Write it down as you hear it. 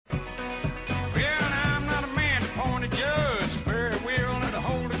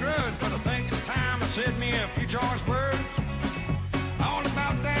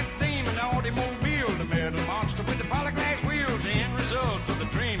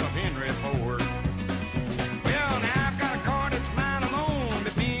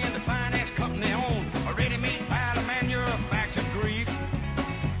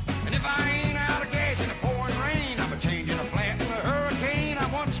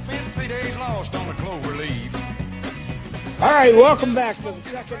lost on a clover leaf. All right, welcome back to the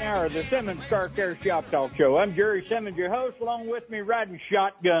second hour of the Simmons Car Care Shop Talk Show. I'm Jerry Simmons, your host. Along with me, riding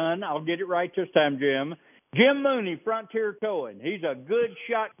shotgun. I'll get it right this time, Jim. Jim Mooney, Frontier Towing. He's a good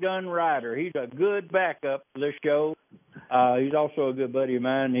shotgun rider. He's a good backup for this show. He's also a good buddy of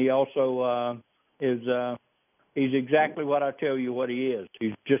mine. He also he's exactly what I tell you what he is.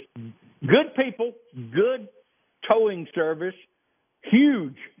 He's just good people, good towing service,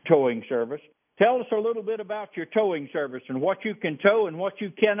 huge towing service. Tell us a little bit about your towing service and what you can tow and what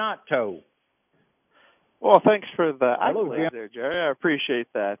you cannot tow. Well, thanks for the accolades there, Jerry. I appreciate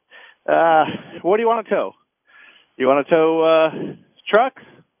that. What do you want to tow? You want to tow trucks?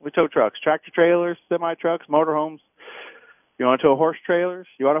 We tow trucks, tractor trailers, semi-trucks, motorhomes. You want to tow horse trailers?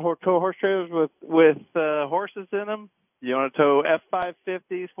 You want to tow horse trailers with horses in them? You want to tow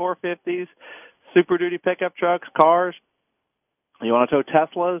F550s, 450s, Super Duty pickup trucks, cars? You want to tow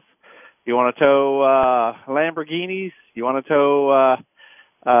Teslas? You want to tow Lamborghinis? You want to tow,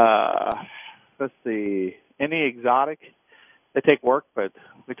 any exotic? They take work, but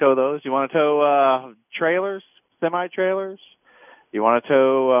we tow those. You want to tow trailers, semi-trailers? You want to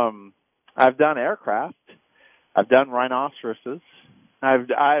tow, I've done aircraft. I've done rhinoceroses. I've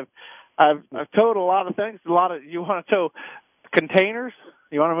towed a lot of things. You want to tow containers?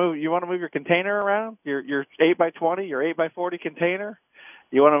 You want to move your container around? Your 8x20, your 8x40 container?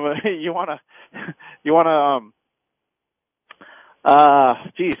 You want to you want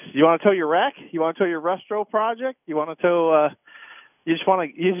to tow your wreck? You want to tow your Rustro project? You want to tow you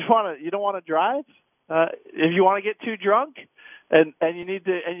don't want to drive? If you want to get too drunk and you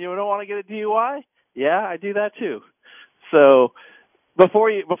don't want to get a DUI? Yeah, I do that too. So before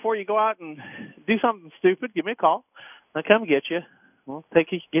you go out and do something stupid, give me a call. I'll come get you. We'll get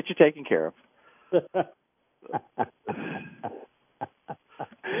you taken care of.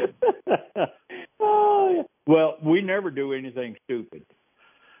 Oh, yeah. Well, we never do anything stupid.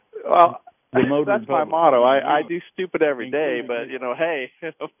 Well, that's my motto. I do stupid every day, but hey,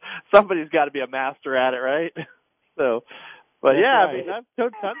 somebody's got to be a master at it, right? So, but that's yeah, right. I mean, I've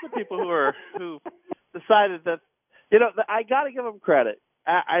told tons of people who decided that I got to give them credit.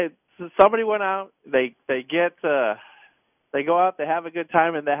 Somebody went out, they go out, they have a good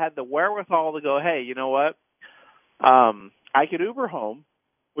time, and they had the wherewithal to go, hey, you know what? I could Uber home,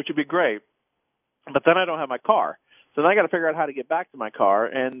 which would be great, but then I don't have my car. So then I got to figure out how to get back to my car,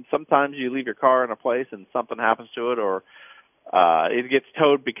 and sometimes you leave your car in a place and something happens to it, or it gets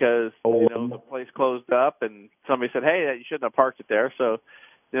towed because the place closed up and somebody said, hey, you shouldn't have parked it there. So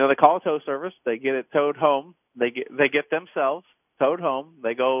they call a tow service, they get it towed home, they get themselves towed home,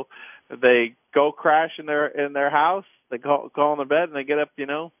 they go crash in their house, they call in their bed, and they get up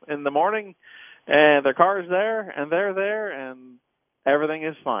in the morning, and their car is there, and they're there, and everything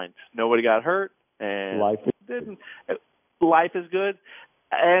is fine. Nobody got hurt, and life is good.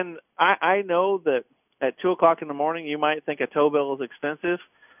 And I know that at 2:00 in the morning you might think a tow bill is expensive,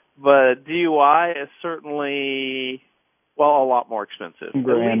 but a DUI is certainly a lot more expensive.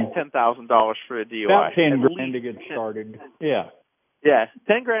 $10,000. At least $10,000 for a DUI. About $10,000 to get started. Yeah. Yeah,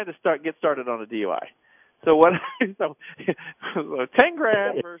 $10,000 to get started on a DUI. So what? So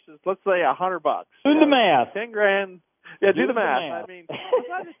 $10,000 versus let's say $100. Do the math. $10,000. Yeah, do the math. I mean, it's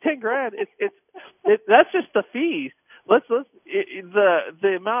not just $10,000. It's that's just the fees. The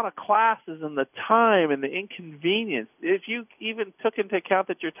amount of classes and the time and the inconvenience. If you even took into account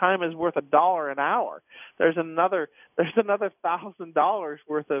that your time is worth $1 an hour, there's another $1,000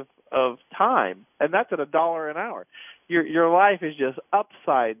 worth of time, and that's at $1 an hour. Your life is just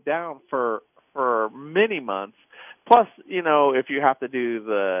upside down for many months. Plus, if you have to do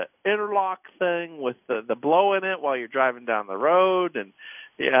the interlock thing with the blow in it while you're driving down the road, and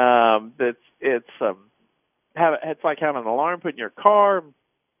it's like having an alarm put in your car.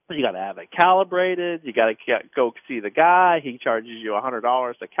 You got to have it calibrated. You got to go see the guy. He charges you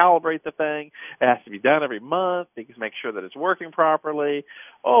 $100 to calibrate the thing. It has to be done every month. He can make sure that it's working properly.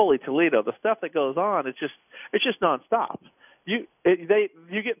 Holy Toledo! The stuff that goes on, it's just nonstop. You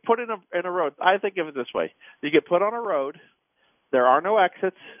get put in a road. I think of it this way: you get put on a road. There are no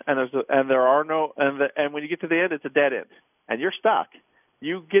exits, and when you get to the end, it's a dead end, and you're stuck.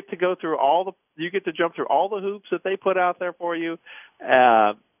 You get to go through you get to jump through all the hoops that they put out there for you.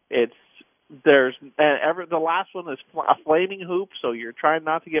 The last one is a flaming hoop, so you're trying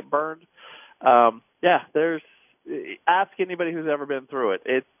not to get burned. Ask anybody who's ever been through it.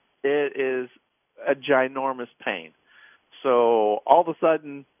 It is a ginormous pain. So all of a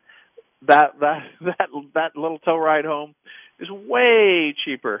sudden, that little tow ride home is way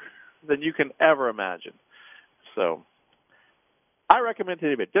cheaper than you can ever imagine. So I recommend to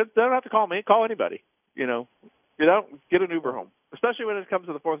anybody. They don't have to call me. Call anybody. You know, get an Uber home, especially when it comes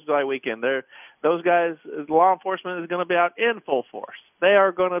to the 4th of July weekend. Those guys, law enforcement is going to be out in full force. They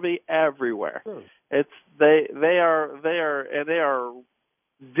are going to be everywhere. Sure. They are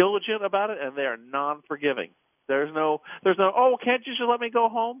diligent about it, and they are non-forgiving. There's no, oh, can't you just let me go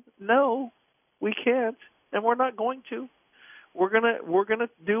home? No, we can't, and we're not going to. We're gonna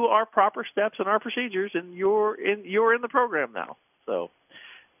do our proper steps and our procedures, and you're in the program now. So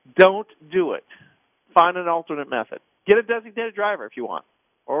don't do it. Find an alternate method. Get a designated driver if you want,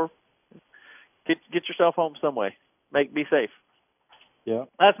 or get yourself home some way. Be safe. Yeah,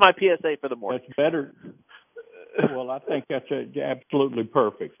 that's my PSA for the morning. That's better. Well, I think that's absolutely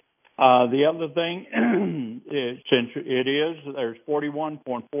perfect. The other thing is, since there's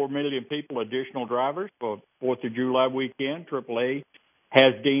 41.4 million people additional drivers for 4th of July weekend, AAA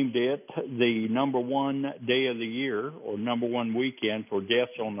has deemed it the number one day of the year or number one weekend for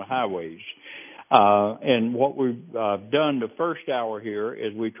deaths on the highways. And what we've done the first hour here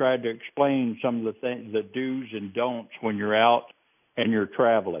is we tried to explain some of the do's and don'ts when you're out and you're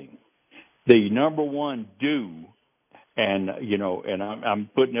traveling. The number one do, and I'm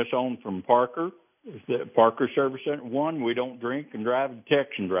putting this on from Parker, the Parker Service Center. One, we don't drink and drive,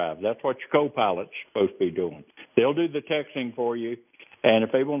 text and drive. That's what your co-pilot's supposed to be doing. They'll do the texting for you, and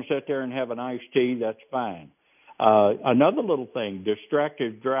if they want to sit there and have an iced tea, that's fine. Another little thing,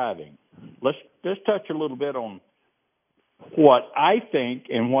 distracted driving. Let's touch a little bit on what I think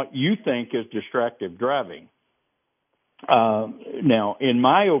and what you think is distracted driving. Now, in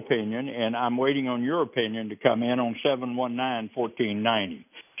my opinion, and I'm waiting on your opinion to come in on 719-1490.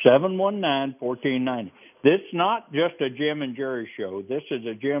 719-1490. This is not just a Jim and Jerry show. This is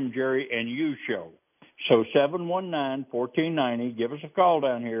a Jim, Jerry, and you show. So 719-1490, give us a call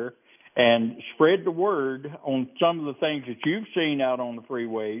down here and spread the word on some of the things that you've seen out on the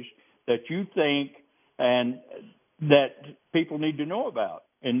freeways that you think and that people need to know about.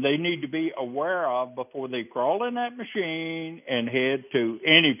 And they need to be aware of before they crawl in that machine and head to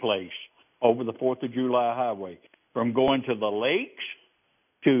any place over the 4th of July highway, from going to the lakes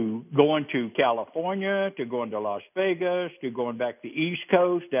to going to California to going to Las Vegas to going back to the East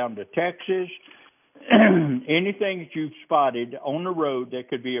Coast down to Texas. Anything that you've spotted on the road that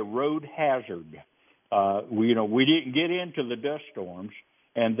could be a road hazard. We didn't get into the dust storms,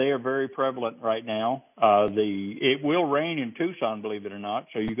 and they are very prevalent right now. It will rain in Tucson, believe it or not,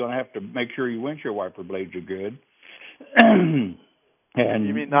 so you're going to have to make sure your windshield wiper blades are good. And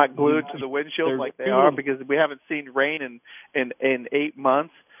you mean not glued to the windshield like they are? Because we haven't seen rain in 8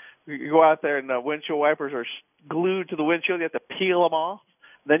 months. You go out there and the windshield wipers are glued to the windshield. You have to peel them off.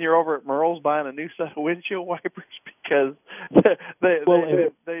 Then you're over at Merle's buying a new set of windshield wipers because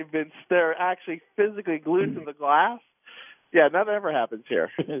they've been actually physically glued to the glass. Yeah, that never happens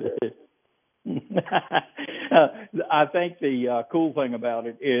here. I think the cool thing about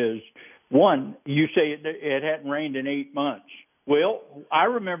it is, one, you say it hadn't rained in 8 months. Well, I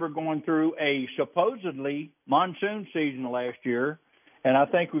remember going through a supposedly monsoon season last year, and I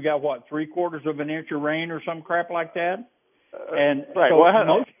think we got, 3/4 of an inch of rain or some crap like that? And right. So well,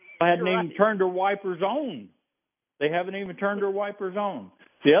 most people hadn't even turned their wipers on. They haven't even turned their wipers on.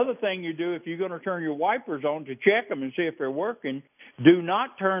 The other thing you do, if you're going to turn your wipers on to check them and see if they're working, do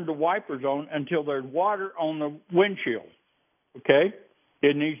not turn the wipers on until there's water on the windshield, okay?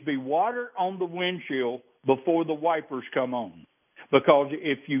 It needs to be water on the windshield before the wipers come on. Because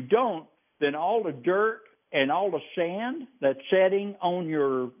if you don't, then all the dirt and all the sand that's setting on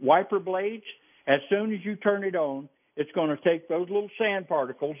your wiper blades, as soon as you turn it on, it's going to take those little sand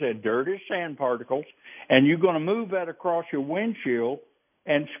particles, and dirt is sand particles, and you're going to move that across your windshield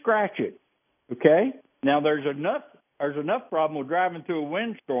and scratch it, okay? Now, there's enough problem with driving through a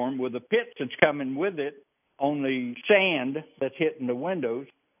windstorm with the pits that's coming with it on the sand that's hitting the windows.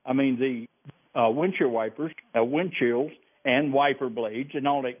 I mean, the windshield wipers, windshields, and wiper blades, and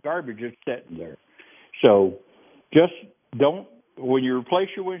all that garbage is sitting there. So just don't, when you replace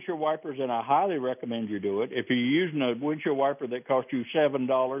your windshield wipers, and I highly recommend you do it, if you're using a windshield wiper that costs you $7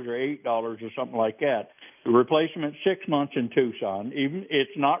 or $8 or something like that, replace them at 6 months in Tucson. Even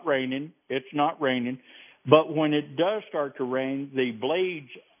it's not raining, but when it does start to rain, the blades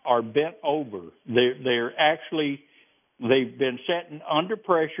are bent over. They've been sitting under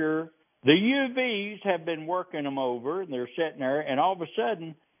pressure. The UVs have been working them over, and they're sitting there, and all of a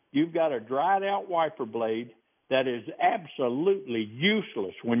sudden, you've got a dried out wiper blade that is absolutely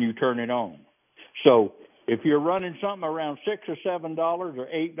useless when you turn it on. So if you're running something around $6 or $7 or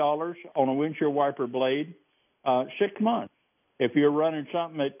 $8 on a windshield wiper blade, 6 months. If you're running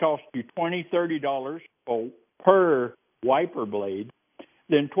something that costs you $20, $30 per wiper blade,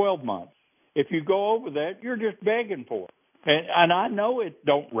 then 12 months. If you go over that, you're just begging for it. And I know it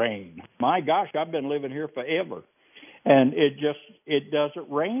don't rain. My gosh, I've been living here forever. And it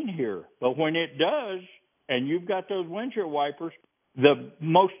doesn't rain here. But when it does, and you've got those windshield wipers, the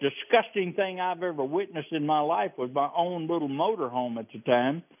most disgusting thing I've ever witnessed in my life was my own little motor home at the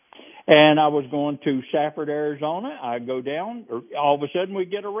time. And I was going to Safford, Arizona. I go down, all of a sudden we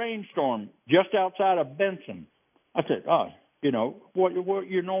get a rainstorm just outside of Benson. I said, what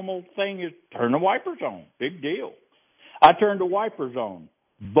your normal thing is turn the wipers on. Big deal. I turned the wipers on.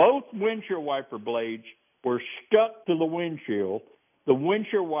 Both windshield wiper blades were stuck to the windshield. The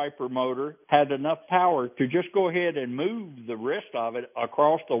windshield wiper motor had enough power to just go ahead and move the rest of it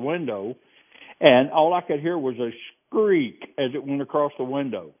across the window, and all I could hear was a skreak as it went across the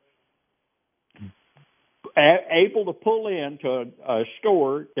window. Able to pull into a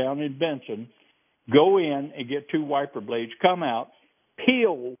store down in Benson, go in and get 2 wiper blades, come out,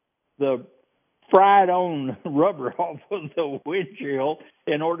 peel the fried-on rubber off of the windshield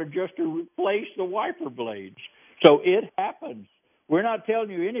in order just to replace the wiper blades. So it happens. We're not telling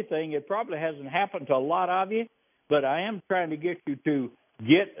you anything. It probably hasn't happened to a lot of you, but I am trying to get you to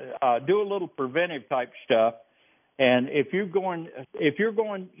do a little preventive type stuff. And if you're going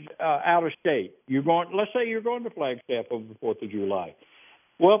out of state, let's say you're going to Flagstaff over the 4th of July.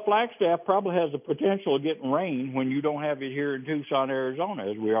 Well, Flagstaff probably has the potential of getting rain when you don't have it here in Tucson,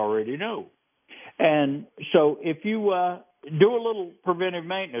 Arizona, as we already know. And so if you do a little preventive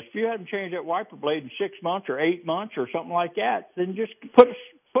maintenance, if you haven't changed that wiper blade in 6 months or 8 months or something like that, then just put a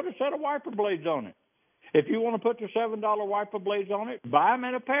set of wiper blades on it. If you want to put the $7 wiper blades on it, buy them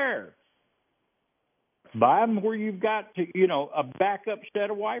in a pair. Buy them where you've got a backup set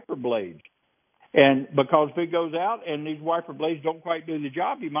of wiper blades. And because if it goes out and these wiper blades don't quite do the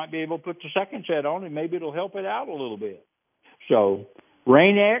job, you might be able to put the second set on and maybe it'll help it out a little bit. So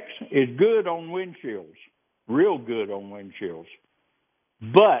Rain-X is good on windshields, real good on windshields.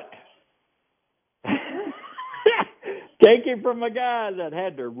 But take it from a guy that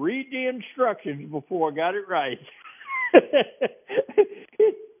had to read the instructions before I got it right.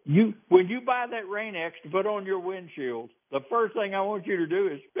 When you buy that Rain-X to put on your windshield, the first thing I want you to do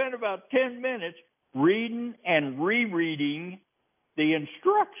is spend about 10 minutes reading and rereading the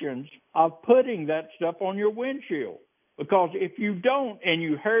instructions of putting that stuff on your windshield. Because if you don't and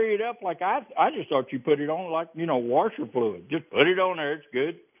you hurry it up like I just thought you put it on like, washer fluid. Just put it on there. It's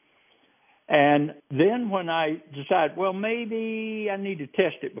good. And then when I decided, well, maybe I need to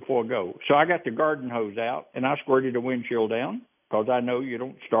test it before I go. So I got the garden hose out and I squirted the windshield down. Because I know you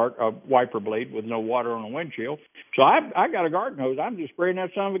don't start a wiper blade with no water on the windshield. So I got a garden hose. I'm just spraying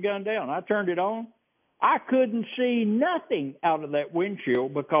that son of a gun down. I turned it on. I couldn't see nothing out of that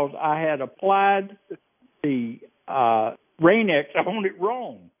windshield because I had applied the Rain-X on it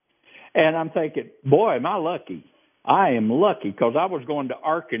wrong. And I'm thinking, boy, am I lucky. I am lucky because I was going to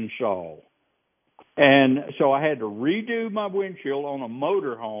Arkansas. And so I had to redo my windshield on a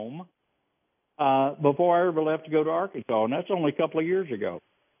motorhome before I ever left to go to Arkansas, and that's only a couple of years ago.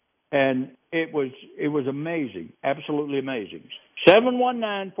 And it was amazing, absolutely amazing.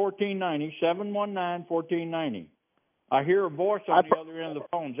 719-1490, 719-1490. I hear a voice on the other end of the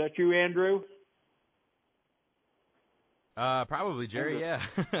phone. Is that you, Andrew? Probably, Jerry, yeah.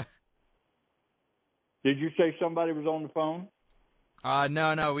 Did you say somebody was on the phone?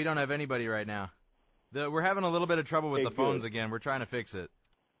 No, we don't have anybody right now. We're having a little bit of trouble with the phones again. We're trying to fix it.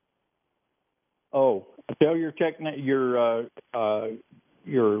 Oh, tell your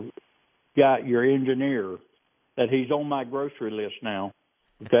engineer that he's on my grocery list now.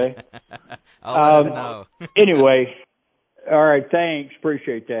 Okay. I'll let him know. Anyway, all right. Thanks.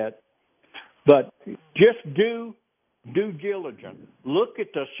 Appreciate that. But just do due diligence. Look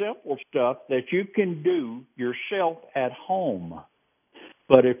at the simple stuff that you can do yourself at home.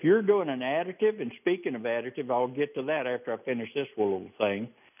 But if you're doing an additive, and speaking of additive, I'll get to that after I finish this little thing.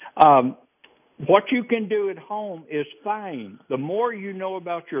 What you can do at home is fine. The more you know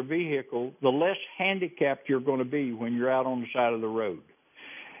about your vehicle, the less handicapped you're going to be when you're out on the side of the road.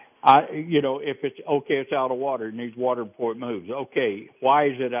 If it's okay, it's out of water. It needs water before it moves. Okay, why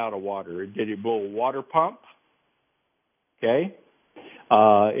is it out of water? Did it blow a water pump? Okay.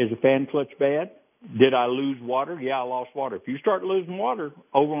 Is the fan clutch bad? Did I lose water? Yeah, I lost water. If you start losing water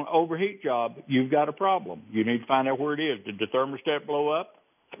over an overheat job, you've got a problem. You need to find out where it is. Did the thermostat blow up?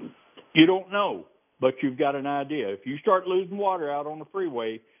 You don't know, but you've got an idea. If you start losing water out on the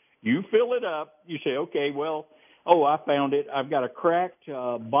freeway, you fill it up. You say, okay, well, I found it. I've got a cracked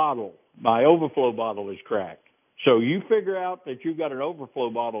bottle. My overflow bottle is cracked. So you figure out that you've got an overflow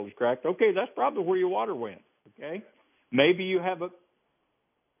bottle that's cracked. Okay, that's probably where your water went, okay? maybe you have a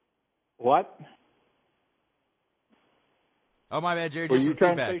what? Oh, my bad, Jerry. Were Just you some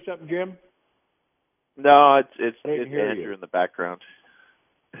trying feedback. to say something, Jim? No, it's hear Andrew you. in the background.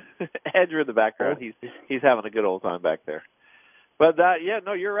 Andrew in the background. He's having a good old time back there. But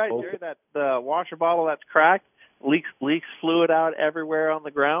no, you're right, Okay. Jerry. That the washer bottle that's cracked leaks fluid out everywhere on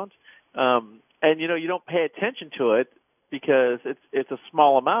the ground, and you don't pay attention to it because it's a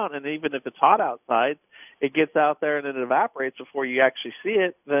small amount, and even if it's hot outside, it gets out there and it evaporates before you actually see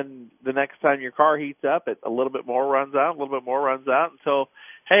it. Then the next time your car heats up, a little bit more runs out, a little bit more runs out until,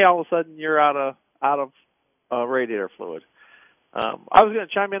 hey, all of a sudden you're out of radiator fluid. I was going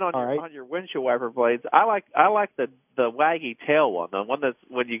to chime in on your windshield wiper blades. I like the waggy tail one, the one that's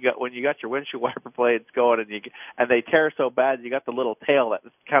when you got your windshield wiper blades going and they tear so bad you got the little tail that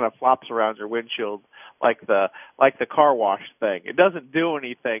kind of flops around your windshield like the car wash thing. It doesn't do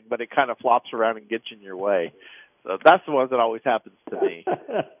anything, but it kind of flops around and gets in your way. So that's the one that always happens to me.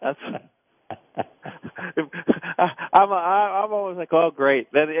 That's I'm always like, oh great.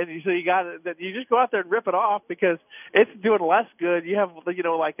 And so you just go out there and rip it off because it's doing less good. You have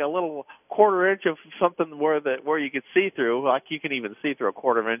like a little quarter inch of something where you can see through, like you can even see through a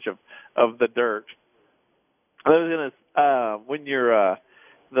quarter inch of the dirt. I was gonna when you're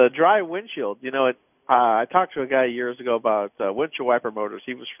the dry windshield, I talked to a guy years ago about windshield wiper motors.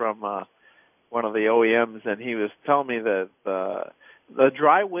 He was from one of the OEMs, and he was telling me that the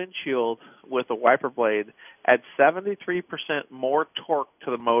dry windshield with a wiper blade adds 73% more torque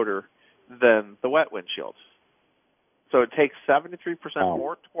to the motor than the wet windshield. So it takes 73%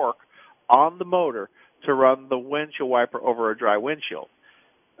 more torque on the motor to run the windshield wiper over a dry windshield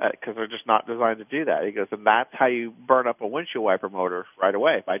because they're just not designed to do that. He goes, and that's how you burn up a windshield wiper motor right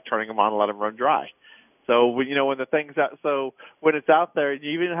away, by turning them on and let them run dry. So, when the thing's out, so when it's out there,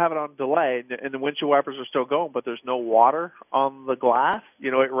 you even have it on delay, and the windshield wipers are still going, but there's no water on the glass.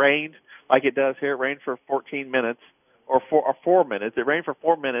 It rained like it does here. It rained for 14 minutes or 4 minutes. It rained for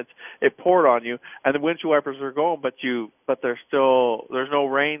 4 minutes. It poured on you, and the windshield wipers are going, but there's no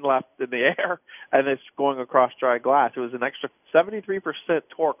rain left in the air, and it's going across dry glass. It was an extra 73%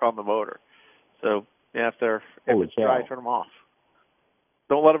 torque on the motor. So, if it's dry, turn them off.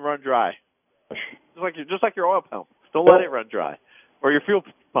 Don't let them run dry. Just like your oil pump. Don't let it run dry. Or your fuel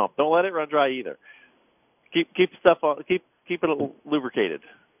pump. Don't let it run dry either. Keep stuff on. Keep it lubricated.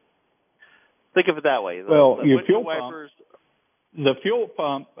 Think of it that way. Your fuel wipers. The fuel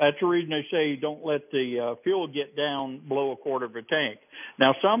pump. That's the reason they say don't let the fuel get down below a quarter of a tank.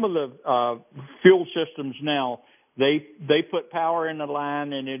 Now, some of the fuel systems now they put power in the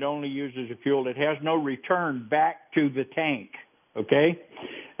line and it only uses a fuel. It has no return back to the tank. Okay?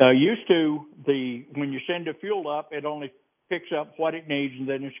 Used to, when you send the fuel up, it only picks up what it needs, and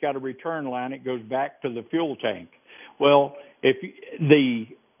then it's got a return line. It goes back to the fuel tank. Well, if the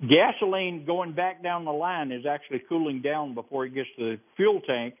gasoline going back down the line is actually cooling down before it gets to the fuel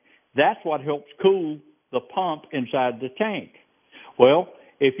tank, that's what helps cool the pump inside the tank. Well,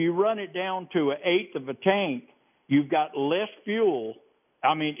 if you run it down to 1/8 of a tank, you've got less fuel.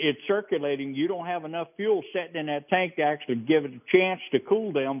 I mean, it's circulating. You don't have enough fuel sitting in that tank to actually give it a chance to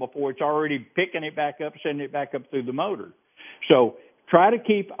cool down before it's already picking it back up, sending it back up through the motor. So try to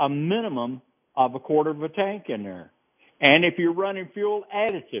keep a minimum of a quarter of a tank in there. And if you're running fuel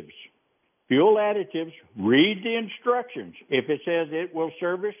additives, read the instructions. If it says it will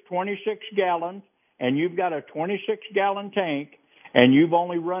service 26 gallons and you've got a 26-gallon tank, and you've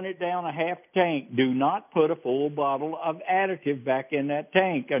only run it down a half tank, do not put a full bottle of additive back in that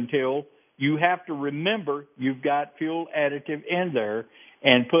tank until you have to remember you've got fuel additive in there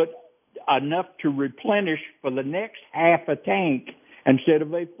and put enough to replenish for the next half a tank instead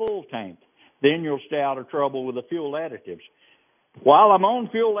of a full tank. Then you'll stay out of trouble with the fuel additives. While I'm on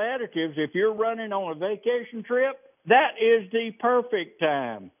fuel additives, if you're running on a vacation trip, that is the perfect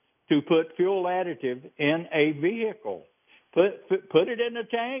time to put fuel additive in a vehicle. Put it in the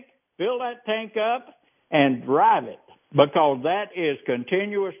tank, fill that tank up, and drive it, because that is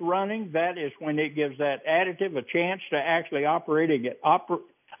continuous running. That is when it gives that additive a chance to actually operate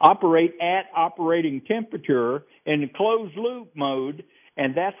at operating temperature in closed loop mode,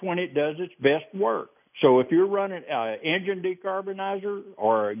 and that's when it does its best work. So if you're running an engine decarbonizer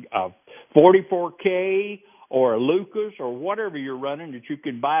or a 44K or a Lucas or whatever you're running that you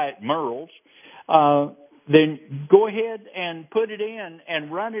can buy at Merle's, then go ahead and put it in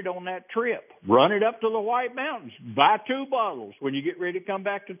and run it on that trip. Run it up to the White Mountains. Buy 2 bottles when you get ready to come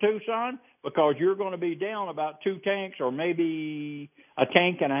back to Tucson, because you're going to be down about 2 tanks or maybe a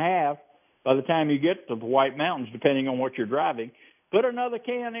tank and a half by the time you get to the White Mountains, depending on what you're driving. Put another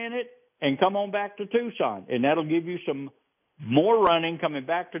can in it, and come on back to Tucson. And that'll give you some more running coming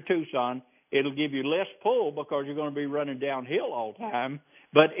back to Tucson. It'll give you less pull because you're going to be running downhill all the time,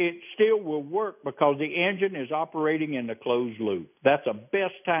 but it still will work because the engine is operating in the closed loop. That's the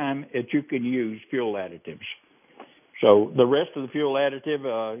best time that you can use fuel additives. So the rest of the fuel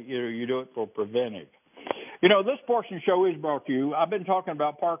additive, you do it for preventive. This portion of the show is brought to you. I've been talking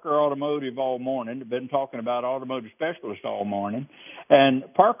about Parker Automotive all morning. I've been talking about Automotive Specialist all morning. And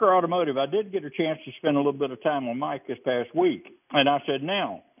Parker Automotive, I did get a chance to spend a little bit of time with Mike this past week. And I said,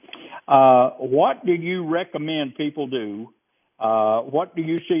 now, what do you recommend people do? What do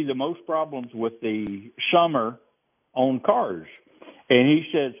you see the most problems with the summer on cars? And he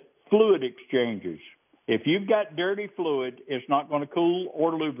says fluid exchanges. If you've got dirty fluid, it's not going to cool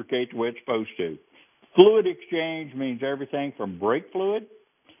or lubricate the way it's supposed to. Fluid exchange means everything from brake fluid,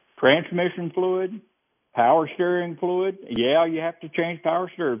 transmission fluid, power steering fluid. Yeah, you have to change power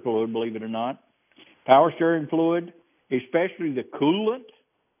steering fluid, believe it or not. Power steering fluid, especially the coolant.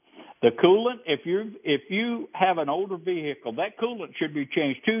 The coolant, if you have an older vehicle, that coolant should be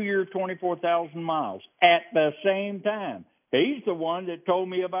changed 2 years, 24,000 miles at the same time. He's the one that told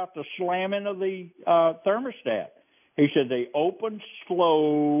me about the slamming of the thermostat. He said they open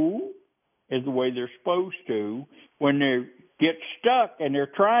slow is the way they're supposed to. When they get stuck and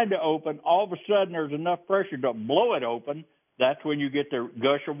they're trying to open, all of a sudden there's enough pressure to blow it open. That's when you get the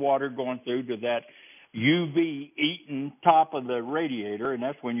gush of water going through to that UV eaten top of the radiator, and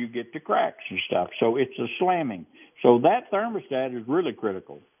that's when you get the cracks and stuff. So it's a slamming. So that thermostat is really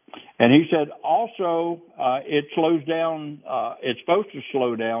critical. And he said also it slows down, it's supposed to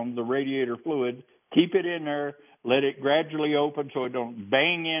slow down the radiator fluid. Keep it in there, let it gradually open so it don't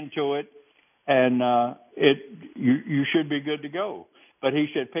bang into it, and you should be good to go. But he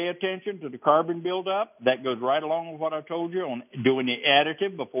said pay attention to the carbon buildup. That goes right along with what I told you on doing the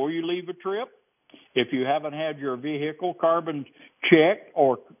additive before you leave a trip. If you haven't had your vehicle carbon checked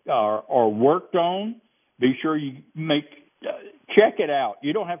or worked on, be sure you check it out.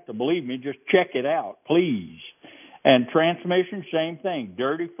 You don't have to believe me, just check it out, please. And transmission, same thing.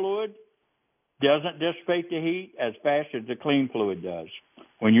 Dirty fluid doesn't dissipate the heat as fast as the clean fluid does.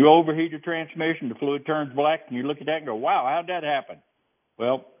 When you overheat the transmission, the fluid turns black, and you look at that and go, wow, how'd that happen?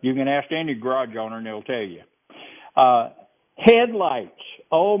 Well, you can ask any garage owner, and they'll tell you. Headlights.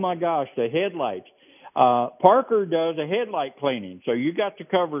 Oh, my gosh, the headlights. Parker does a headlight cleaning. So you got the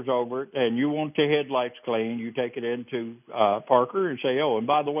covers over it, and you want the headlights cleaned. You take it into Parker and say, oh, and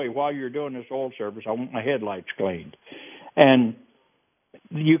by the way, while you're doing this oil service, I want my headlights cleaned. And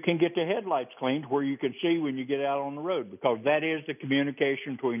you can get the headlights cleaned where you can see when you get out on the road, because that is the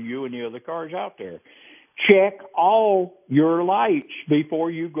communication between you and the other cars out there. Check all your lights before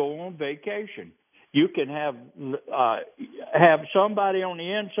you go on vacation. You can have somebody on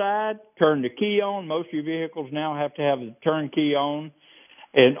the inside turn the key on. Most of your vehicles now have to have the turn key on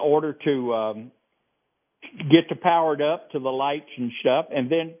in order to get the powered up to the lights and stuff, and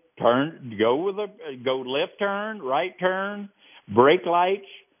then go left turn, right turn, brake lights,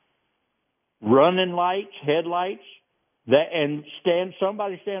 running lights, headlights. And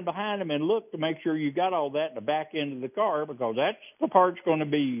somebody stand behind them and look to make sure you got all that in the back end of the car, because that's the part's going to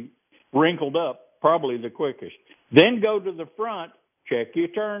be wrinkled up probably the quickest. Then go to the front, check your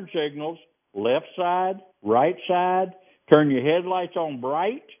turn signals, left side, right side, turn your headlights on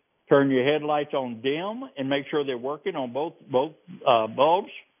bright, turn your headlights on dim, and make sure they're working on both bulbs,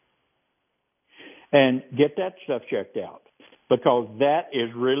 and get that stuff checked out, because that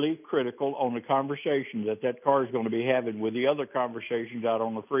is really critical on the conversation that car is going to be having with the other conversations out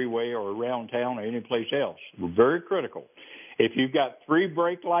on the freeway or around town or any place else. Very critical. If you've got 3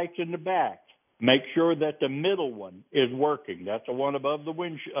 brake lights in the back, make sure that the middle one is working. That's the one above the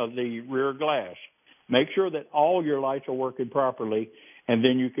rear glass. Make sure that all your lights are working properly, and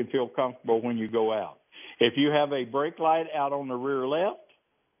then you can feel comfortable when you go out. If you have a brake light out on the rear left,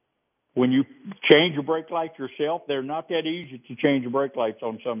 when you change your brake lights yourself, they're not that easy to change the brake lights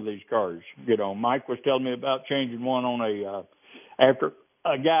on some of these cars. Mike was telling me about changing one on after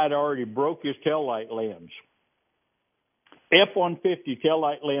a guy had already broke his taillight lens. F-150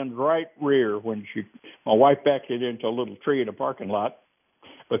 taillight lens right rear when my wife backed it into a little tree in a parking lot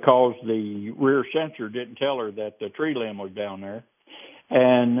because the rear sensor didn't tell her that the tree limb was down there,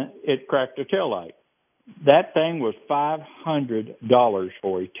 and it cracked the taillight. That thing was $500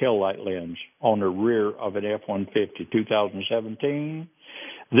 for a taillight lens on the rear of an F-150, 2017.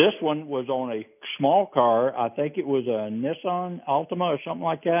 This one was on a small car. I think it was a Nissan Altima or something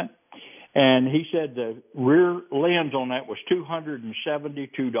like that. And he said the rear lens on that was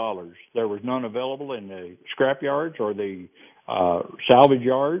 $272. There was none available in the scrap yards or the salvage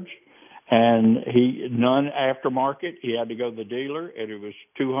yards. And none aftermarket. He had to go to the dealer, and it was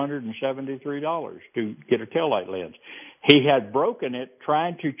 $273 to get a taillight lens. He had broken it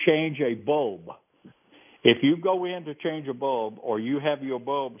trying to change a bulb. If you go in to change a bulb, or you have your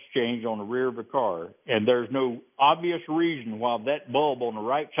bulbs changed on the rear of a car, and there's no obvious reason why that bulb on the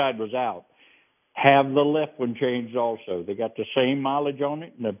right side was out, have the left one changed also. They got the same mileage on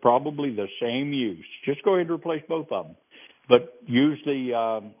it, and they're probably the same use. Just go ahead and replace both of them. But use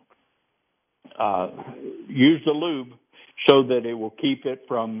the lube so that it will keep it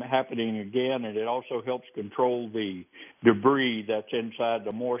from happening again, and it also helps control the debris that's inside,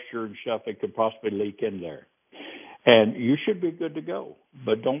 the moisture and stuff that could possibly leak in there. And you should be good to go,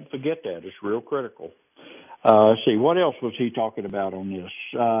 but don't forget that. It's real critical. Let's see, what else was he talking about on this?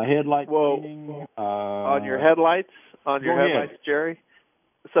 Headlight cleaning? On your headlights, Jerry?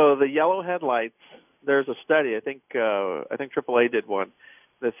 So the yellow headlights, there's a study, I think AAA did one,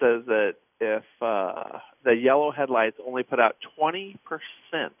 that says that if the yellow headlights only put out 20%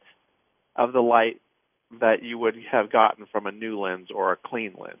 of the light that you would have gotten from a new lens or a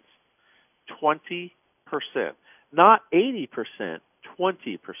clean lens. 20%. Not 80%,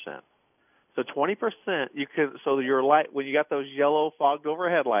 20%. So 20% so your light, when you got those yellow fogged over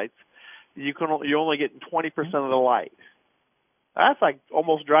headlights, you're only getting 20% of the light. That's like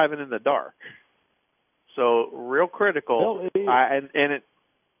almost driving in the dark. So real critical.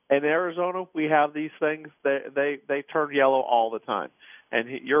 In Arizona, we have these things. They turn yellow all the time, and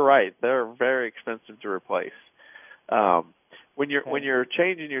you're right. They're very expensive to replace. When you're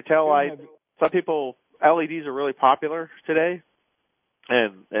changing your tail light, some people LEDs are really popular today,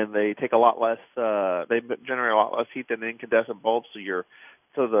 and they take a lot less. They generate a lot less heat than incandescent bulbs, so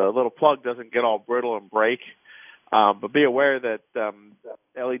the little plug doesn't get all brittle and break. But be aware that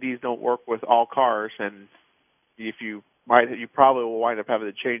LEDs don't work with all cars, and you probably will wind up having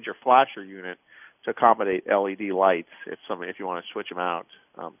to change your flasher unit to accommodate LED lights if you want to switch them out,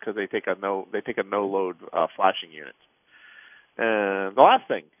 because they take a no load flashing unit. And the last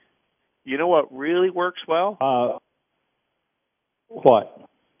thing, you know what really works well? What?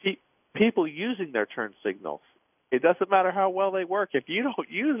 People using their turn signals. It doesn't matter how well they work. If you don't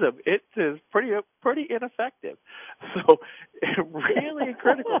use them, it is pretty ineffective. So it's really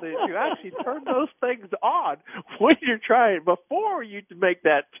critical that you actually turn those things on when you're trying, before you make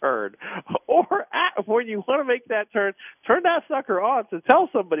that turn. Or when you want to make that turn that sucker on to tell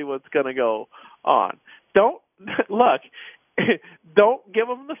somebody what's going to go on. Don't give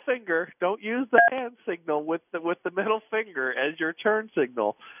them the finger. Don't use the hand signal with the middle finger as your turn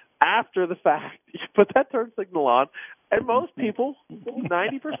signal. After the fact, you put that turn signal on, and most people,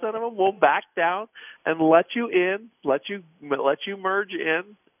 90% of them, will back down and let you in, let you merge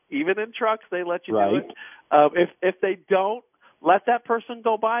in. Even in trucks, they let you do it. If they don't, let that person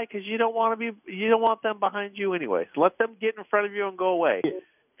go by, because you don't want them behind you anyway. So let them get in front of you and go away,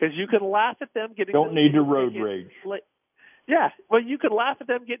 because you can laugh at them getting. Don't need to road rage. Yeah, well, you can laugh at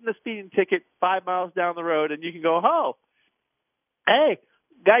them getting the speeding ticket 5 miles down the road, and you can go, "Oh, hey,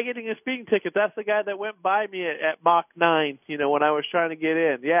 guy getting a speeding ticket, that's the guy that went by me at Mach 9, when I was trying to get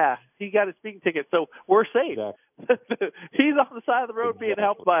in. Yeah, he got a speeding ticket, so we're safe." Exactly. He's on the side of the road being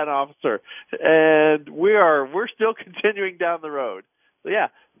helped by an officer, and we're still continuing down the road. So, yeah,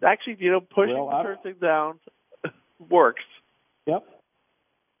 actually, pushing the turn thing down works. Yep,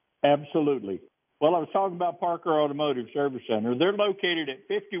 absolutely. Well, I was talking about Parker Automotive Service Center. They're located at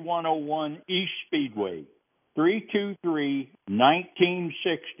 5101 East Speedway.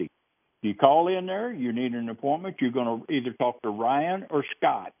 323-1960. You call in there, you need an appointment, you're going to either talk to Ryan or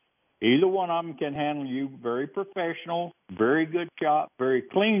Scott. Either one of them can handle you. Very professional, very good shop, very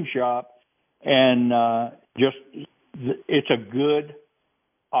clean shop, and it's a good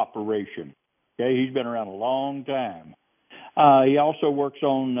operation. Okay, he's been around a long time. He also works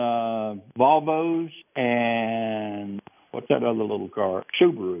on Volvos and what's that other little car?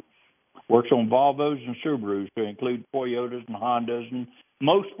 Subaru. Works on Volvos and Subarus, to include Toyotas and Hondas and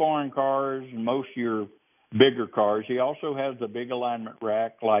most foreign cars and most of your bigger cars. He also has the big alignment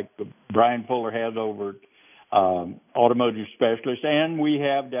rack like Brian Fuller has over at Automotive Specialist, and we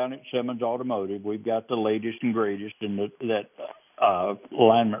have down at Simmons Automotive. We've got the latest and greatest in that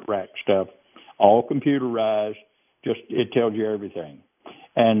alignment rack stuff, all computerized. Just it tells you everything.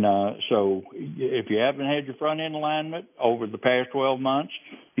 And so if you haven't had your front end alignment over the past 12 months,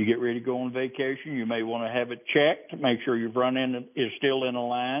 you get ready to go on vacation, you may want to have it checked, make sure your front end is still in a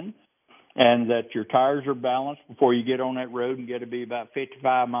line, and that your tires are balanced before you get on that road and get to be about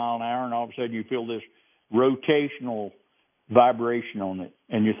 55 mile an hour, and all of a sudden you feel this rotational vibration on it,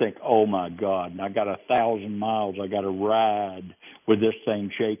 and you think, oh my God, I got 1,000 miles I got to ride with this thing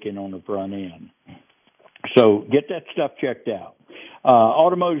shaking on the front end. So get that stuff checked out.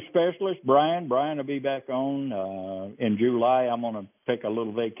 Automotive specialist, Brian will be back on in July. I'm going to take a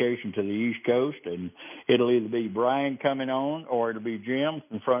little vacation to the East Coast, and it'll either be Brian coming on or it'll be Jim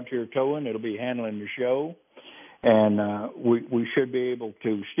from Frontier Towing. It'll be handling the show. And we should be able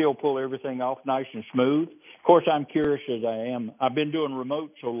to still pull everything off nice and smooth. Of course, I'm curious as I am. I've been doing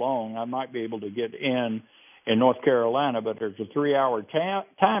remote so long, I might be able to get in North Carolina, but there's a 3-hour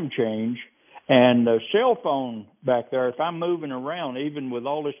time change. And the cell phone back there, if I'm moving around, even with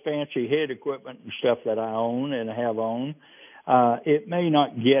all this fancy head equipment and stuff that I own and have owned, it may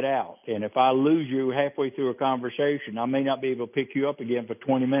not get out. And if I lose you halfway through a conversation, I may not be able to pick you up again for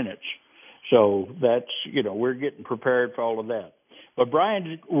 20 minutes. So that's, we're getting prepared for all of that. But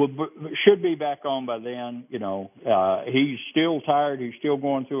Brian should be back on by then. He's still tired. He's still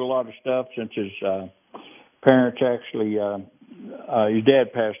going through a lot of stuff since his parents actually, his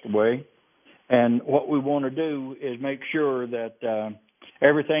dad passed away. And what we want to do is make sure that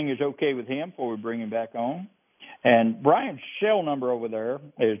everything is okay with him before we bring him back on. And Brian's cell number over there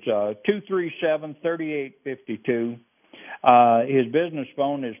is 237-3852. His business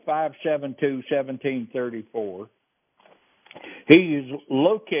phone is 572-1734. He is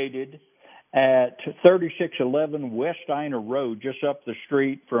located at 3611 West Ina Road, just up the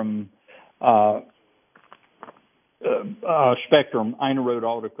street from Spectrum, Ina Road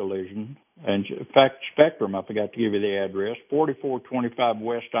Auto Collision. And in fact, Spectrum, I forgot to give you the address, 4425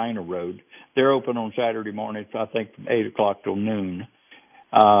 West Ina Road. They're open on Saturday mornings, I think, from 8 o'clock till noon.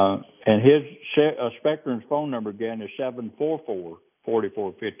 And his Spectrum's phone number again is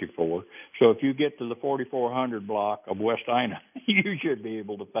 744-4454. So if you get to the 4400 block of West Ina, you should be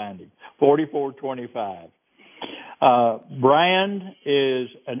able to find him. 4425. Brian is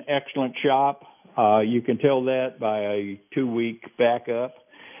an excellent shop. You can tell that by a 2-week backup.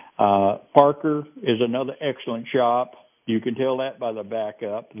 Parker is another excellent shop. You can tell that by the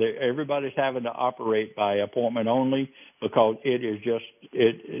backup. Everybody's having to operate by appointment only because it is just,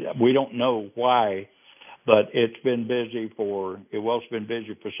 we don't know why, but it's been busy for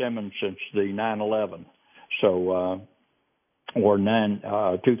Simmons since the 9/11. So, or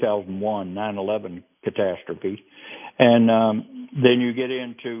 2001 9/11 catastrophe. And then you get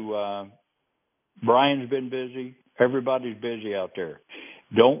into Brian's been busy. Everybody's busy out there.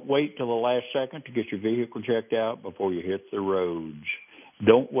 Don't wait till the last second to get your vehicle checked out before you hit the roads.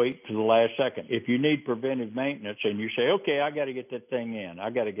 Don't wait till the last second. If you need preventive maintenance and you say, okay, I got to get that thing in.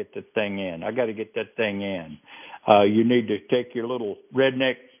 You need to take your little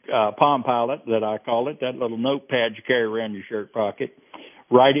redneck Palm Pilot, that I call it, that little notepad you carry around your shirt pocket,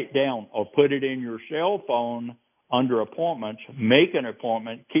 write it down or put it in your cell phone under appointments. Make an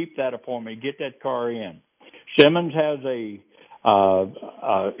appointment. Keep that appointment. Get that car in. Simmons has a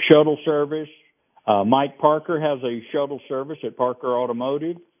shuttle service. Mike Parker has a shuttle service at Parker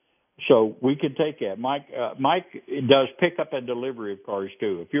Automotive, so we can take that. Mike does pickup and delivery of cars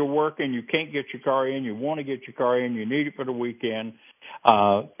too. If you're working, you can't get your car in, you want to get your car in, you need it for the weekend,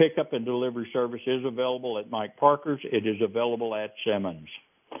 pickup and delivery service is available at Mike Parker's. It is available at Simmons.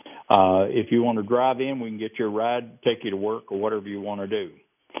 If you want to drive in, we can get you a ride, take you to work, or whatever you want to do.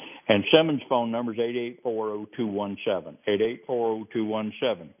 And Simmons' phone number is 884-0217,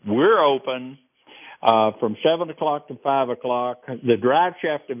 884-0217. We're open from 7 o'clock to 5 o'clock. The drive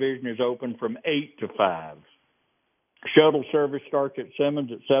shaft division is open from 8 to 5. Shuttle service starts at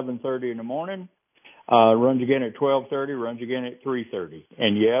Simmons at 7:30 in the morning, runs again at 12:30, runs again at 3:30.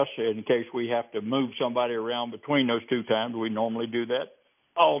 And yes, in case we have to move somebody around between those two times, we normally do that.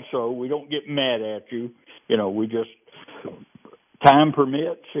 Also, we don't get mad at you. We just... time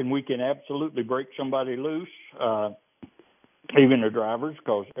permits, and we can absolutely break somebody loose, even the drivers,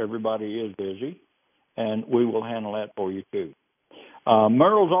 because everybody is busy, and we will handle that for you too.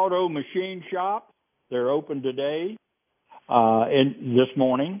 Merle's Auto Machine Shop, they're open today and this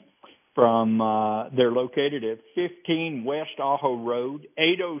morning. They're located at 15 West Ajo Road,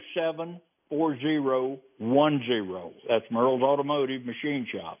 807-4010. That's Merle's Automotive Machine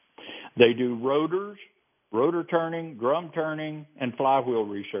Shop. They do rotors, rotor turning, drum turning, and flywheel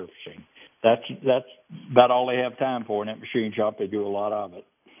resurfacing. That's about all they have time for in that machine shop. They do a lot of it.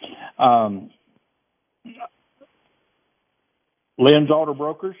 Lynn's Auto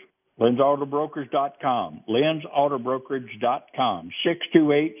Brokers, Lynn'sAutoBrokers.com, Lynn'sAutoBrokerage.com,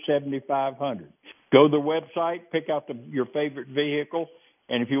 628-7500. Go to the website, pick out your favorite vehicle,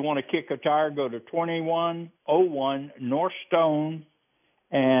 and if you want to kick a tire, go to 2101 North Stone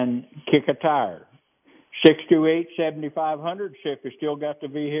and kick a tire. 628-7500. See if you still got the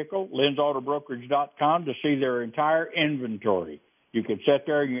vehicle. Lynn'sAutoBrokerage.com to see their entire inventory. You can sit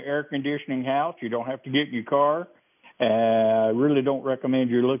there in your air conditioning house. You don't have to get in your car. I really don't recommend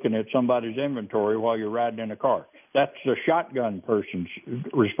you looking at somebody's inventory while you're riding in a car. That's the shotgun person's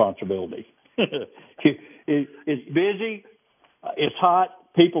responsibility. It's busy. It's hot.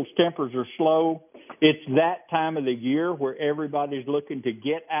 People's tempers are slow. It's that time of the year where everybody's looking to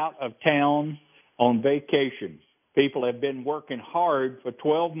get out of town on vacation. People have been working hard for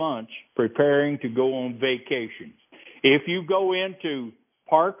 12 months preparing to go on vacation. If you go into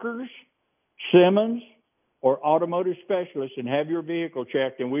Parker's, Simmons, or automotive specialists and have your vehicle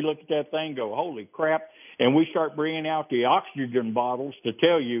checked, and we look at that thing and go, holy crap, and we start bringing out the oxygen bottles to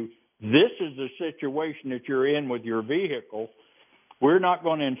tell you this is the situation that you're in with your vehicle, we're not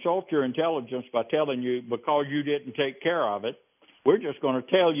going to insult your intelligence by telling you because you didn't take care of it. We're just going to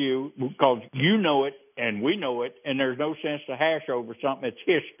tell you because you know it and we know it, and there's no sense to hash over something that's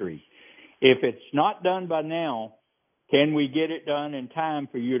history. If it's not done by now, can we get it done in time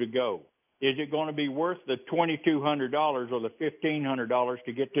for you to go? Is it going to be worth the $2,200 or the $1,500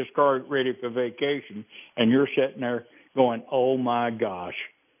 to get this car ready for vacation? And you're sitting there going, oh, my gosh.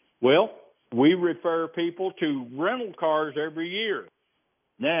 Well, we refer people to rental cars every year.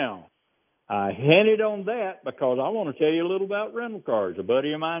 Now, I hinted on that because I want to tell you a little about rental cars. A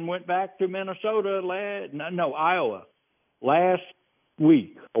buddy of mine went back to Iowa last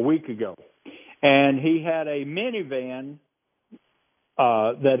week, a week ago. And he had a minivan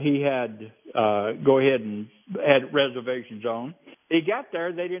that he had go ahead and had reservations on. He got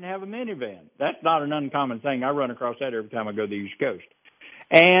there, they didn't have a minivan. That's not an uncommon thing. I run across that every time I go to the East Coast.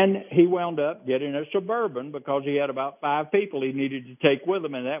 And he wound up getting a Suburban because he had about 5 people he needed to take with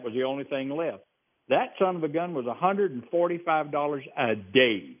him, and that was the only thing left. That son of a gun was $145 a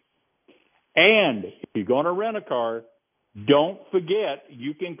day. And if you're going to rent a car, don't forget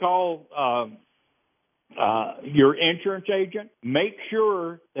you can call your insurance agent. Make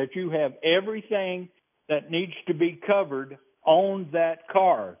sure that you have everything that needs to be covered on that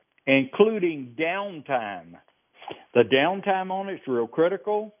car, including downtime. The downtime on it's real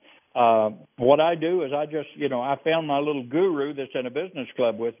critical. What I do is I found my little guru that's in a business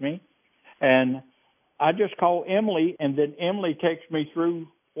club with me, and I just call Emily, and then Emily takes me through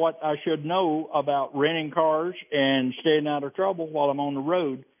what I should know about renting cars and staying out of trouble while I'm on the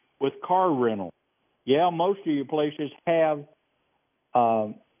road with car rental. Yeah, most of your places have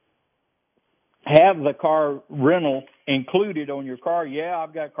the car rental included on your car. Yeah,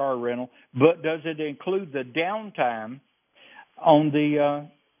 I've got car rental, but does it include the downtime on the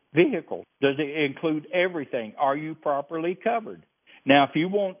vehicle? Does it include everything? Are you properly covered? Now, if you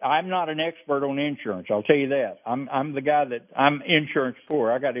want, I'm not an expert on insurance. I'll tell you that. I'm the guy that I'm insurance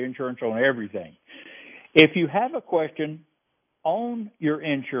poor. I got insurance on everything. If you have a question on your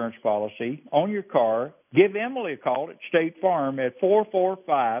insurance policy, on your car, give Emily a call at State Farm at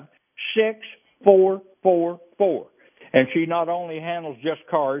 445-6444. And she not only handles just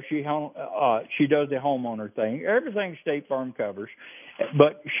cars, she does the homeowner thing. Everything State Farm covers,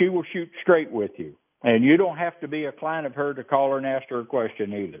 but she will shoot straight with you. And you don't have to be a client of her to call her and ask her a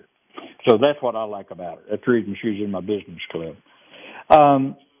question either. So that's what I like about her. That's the reason she's in my business club.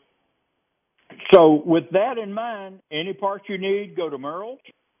 So with that in mind, any parts you need, go to Merle's.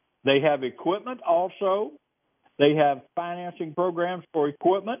 They have equipment also. They have financing programs for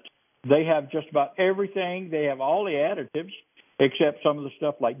equipment. They have just about everything. They have all the additives except some of the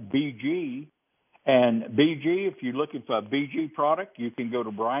stuff like BG. And BG, if you're looking for a BG product, you can go to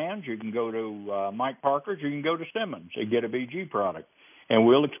Brian's, you can go to Mike Parker's, you can go to Simmons and get a BG product. And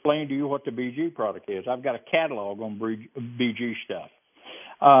we'll explain to you what the BG product is. I've got a catalog on BG stuff.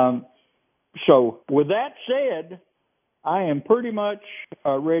 So with that said, I am pretty much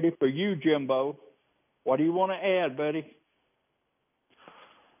ready for you, Jimbo. What do you want to add, buddy?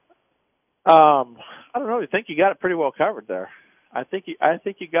 I don't know. I think you got it pretty well covered there. I think you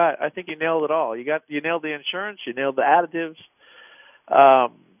nailed it all. You nailed the insurance. You nailed the additives.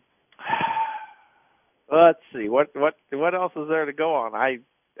 Let's see. What else is there to go on?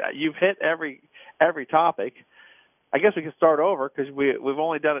 You've hit every topic. I guess we can start over because we've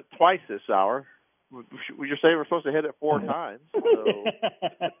only done it twice this hour. Would you say we're supposed to hit it 4 times? So.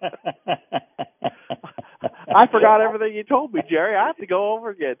 I forgot everything you told me, Jerry. I have to go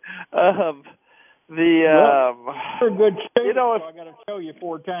over again. You're a good student, so I got to tell you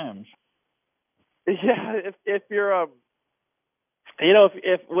 4 times. Yeah, if you're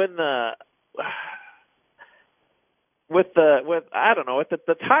with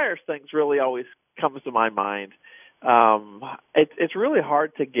the tires things really always comes to my mind. it's really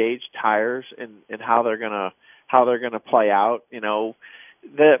hard to gauge tires and how they're gonna play out.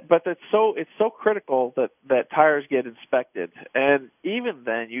 But it's so critical that tires get inspected, and even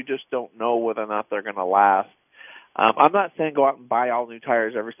then, you just don't know whether or not they're going to last. I'm not saying go out and buy all new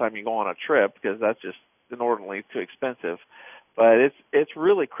tires every time you go on a trip, because that's just inordinately too expensive. But it's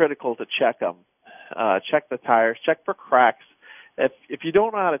really critical to check them, check the tires, check for cracks. If you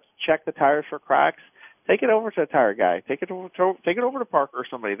don't know how to check the tires for cracks, take it over to a tire guy. Take it over to Parker or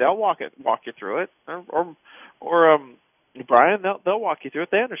somebody. They'll walk you through it, or Brian, they'll walk you through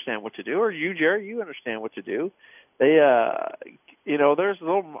it. They understand what to do. Or you, Jerry, you understand what to do. They, there's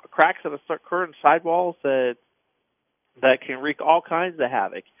little cracks that occur in sidewalls that can wreak all kinds of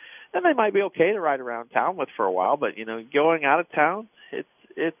havoc. And they might be okay to ride around town with for a while, but going out of town,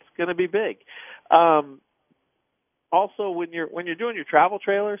 it's going to be big. Also, when you're doing your travel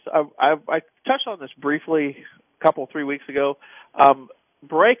trailers, I touched on this briefly a 3 weeks ago.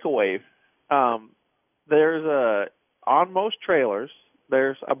 Breakaway. On most trailers,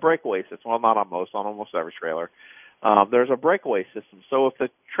 there's a breakaway system. Well, not on most, on almost every trailer. There's a breakaway system. So if the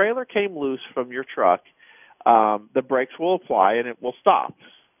trailer came loose from your truck, the brakes will apply and it will stop.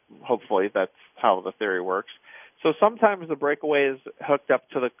 Hopefully, that's how the theory works. So sometimes the breakaway is hooked up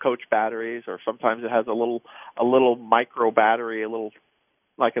to the coach batteries, or sometimes it has a little micro battery,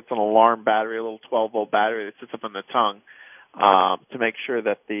 like it's an alarm battery, a little 12-volt battery that sits up in the tongue to make sure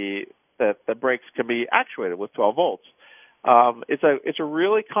that the brakes can be actuated with 12 volts. It's a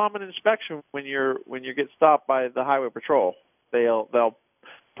really common inspection when you get stopped by the highway patrol. They'll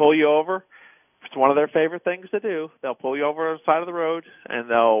pull you over. It's one of their favorite things to do. They'll pull you over on the side of the road, and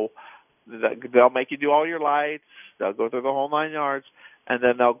they'll make you do all your lights. They'll go through the whole 9 yards, and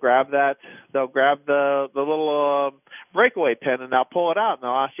then they'll grab the little breakaway pin, and they'll pull it out, and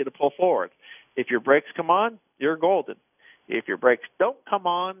they'll ask you to pull forward. If your brakes come on, you're golden. If your brakes don't come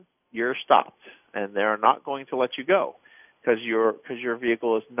on, you're stopped, and they're not going to let you go because your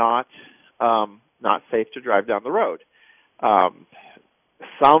vehicle is not safe to drive down the road.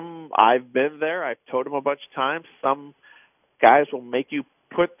 I've been there. I've towed them a bunch of times. Some guys will make you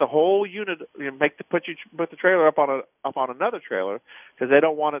put the whole unit, put the trailer up on another trailer because they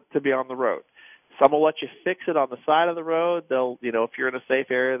don't want it to be on the road. Some will let you fix it on the side of the road. They'll, if you're in a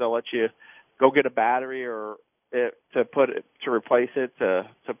safe area, they'll let you go get a battery to replace it to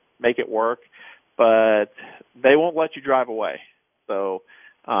make it work, but they won't let you drive away. So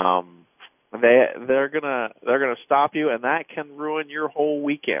they're gonna stop you, and that can ruin your whole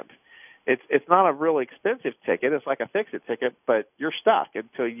weekend. It's not a really expensive ticket. It's like a fix-it ticket, but you're stuck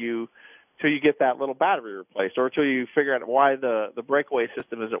until you get that little battery replaced, or until you figure out why the breakaway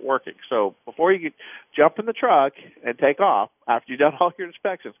system isn't working. So before you jump in the truck and take off, after you've done all your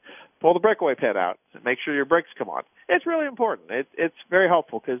inspections, pull the breakaway pin out and make sure your brakes come on. It's really important. It's very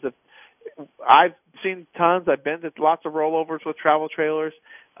helpful because I've seen tons. I've been to lots of rollovers with travel trailers.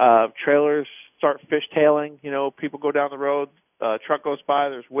 Trailers start fishtailing. People go down the road. Truck goes by.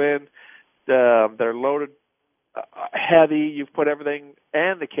 There's wind. They're loaded heavy. You've put everything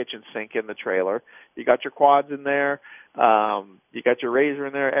and the kitchen sink in the trailer. You got your quads in there. You got your razor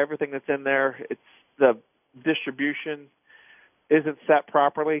in there. Everything that's in there. It's the distribution isn't set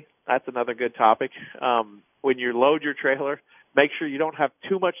properly. That's another good topic. When you load your trailer, make sure you don't have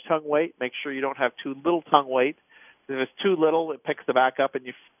too much tongue weight. Make sure you don't have too little tongue weight. If it's too little, it picks the back up and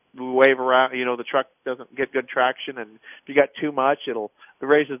you wave around. The truck doesn't get good traction. And if you got too much, it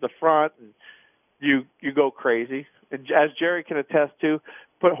raises the front and you go crazy. And as Jerry can attest to,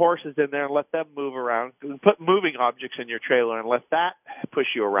 put horses in there and let them move around. Put moving objects in your trailer and let that push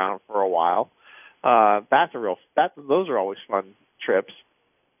you around for a while. Those are always fun trips.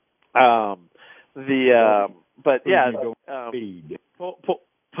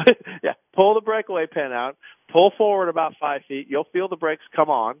 Pull the breakaway pin out, pull forward about 5 feet. You'll feel the brakes come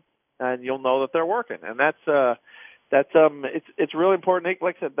on, and you'll know that they're working. And it's really important.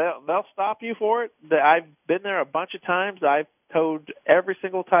 Like I said, they'll stop you for it. I've been there a bunch of times. I've towed every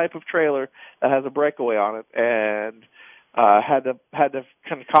single type of trailer that has a breakaway on it, and had to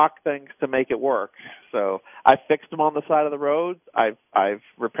concoct things to make it work. So I fixed them on the side of the road. I've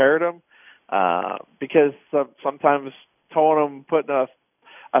repaired them because sometimes towing them, putting a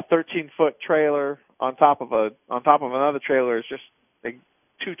 13-foot trailer on top of another trailer is just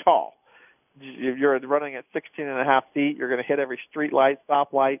too tall. You're running at 16.5 feet. You're going to hit every street light,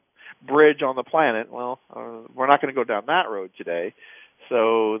 stoplight, bridge on the planet. Well, we're not going to go down that road today.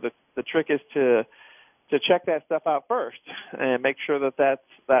 So the trick is to check that stuff out first and make sure that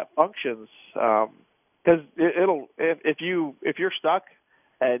functions. Because if you're stuck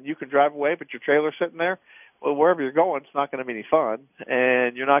and you can drive away, but your trailer's sitting there, well, wherever you're going, it's not going to be any fun,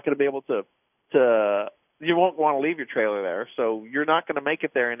 and you're not going to be able to you won't want to leave your trailer there, so you're not going to make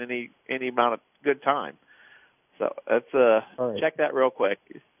it there in any amount of good time. So that's right. Check that real quick.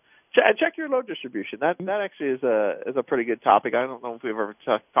 Check your load distribution. That actually is a pretty good topic. I don't know if we've ever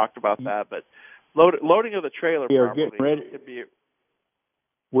talked about that, but loading of the trailer properly could be.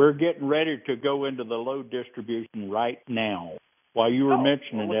 We're getting ready to go into the load distribution right now. While you were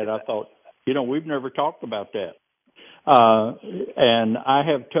mentioning that, I thought, we've never talked about that. And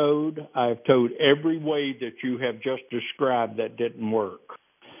I've towed every way that you have just described that didn't work.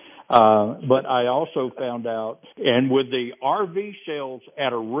 But I also found out, and with the RV sales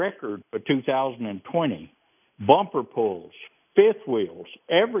at a record for 2020, bumper pulls, fifth wheels,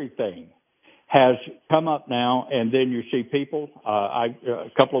 everything has come up now. And then you see people, a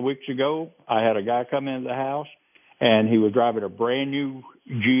couple of weeks ago, I had a guy come into the house, and he was driving a brand new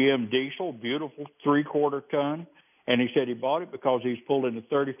GM diesel, beautiful 3/4 ton. And he said he bought it because he's pulling a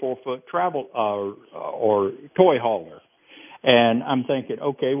 34-foot travel or toy hauler. And I'm thinking,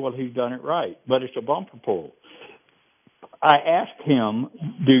 okay, well, he's done it right, but it's a bumper pull. I asked him,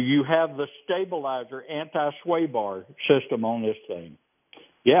 do you have the stabilizer anti-sway bar system on this thing?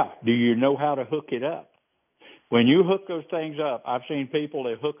 Yeah. Do you know how to hook it up? When you hook those things up, I've seen people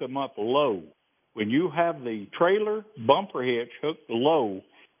that hook them up low. When you have the trailer bumper hitch hooked low,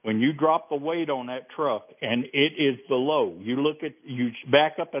 when you drop the weight on that truck and it is below, you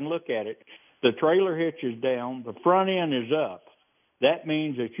back up and look at it, the trailer hitch is down, the front end is up. That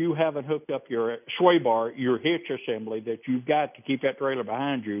means that you haven't hooked up your sway bar, your hitch assembly that you've got to keep that trailer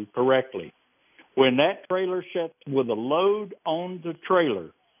behind you correctly. When that trailer sets with a load on the trailer,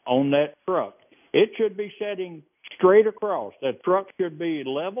 on that truck, it should be setting straight across. That truck should be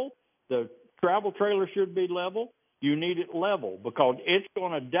level. The travel trailer should be level. You need it level because it's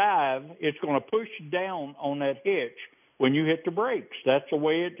going to dive. It's going to push down on that hitch when you hit the brakes. That's the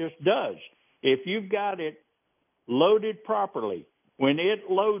way it just does. If you've got it loaded properly, when it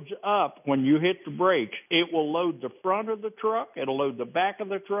loads up, when you hit the brakes, it will load the front of the truck, it'll load the back of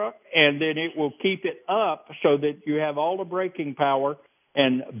the truck, and then it will keep it up so that you have all the braking power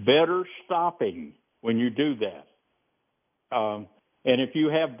and better stopping when you do that. And if you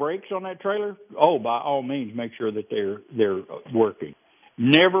have brakes on that trailer, by all means, make sure that they're working.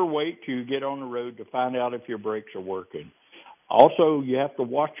 Never wait till you get on the road to find out if your brakes are working. Also, you have to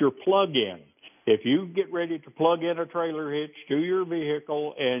watch your plug-in. If you get ready to plug in a trailer hitch to your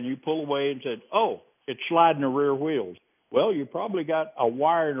vehicle and you pull away and said, it's sliding the rear wheels, well, you probably got a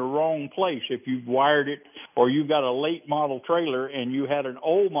wire in the wrong place if you've wired it, or you've got a late model trailer and you had an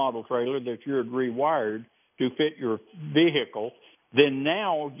old model trailer that you had rewired to fit your vehicle. Then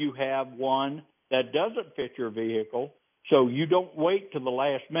now you have one that doesn't fit your vehicle, so you don't wait till the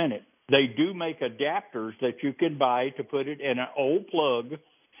last minute. They do make adapters that you can buy to put it in an old plug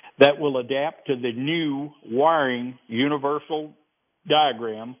that will adapt to the new wiring universal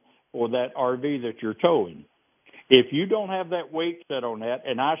diagram for that RV that you're towing. If you don't have that weight set on that,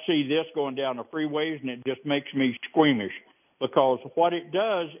 and I see this going down the freeways, and it just makes me squeamish, because what it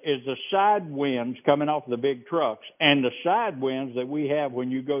does is the side winds coming off the big trucks and the side winds that we have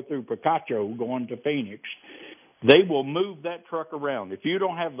when you go through Picacho going to Phoenix, they will move that truck around. If you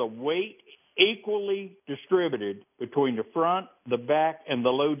don't have the weight equally distributed between the front, the back, and the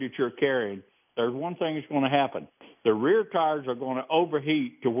load that you're carrying, there's one thing that's going to happen. The rear tires are going to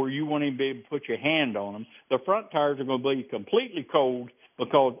overheat to where you won't even be able to put your hand on them. The front tires are going to be completely cold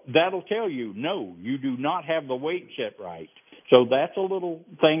because that'll tell you, no, you do not have the weight set right. So that's a little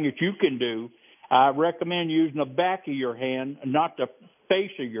thing that you can do. I recommend using the back of your hand, not the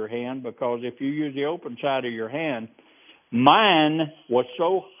face of your hand, because if you use the open side of your hand, mine was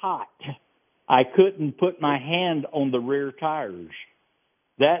so hot I couldn't put my hand on the rear tires.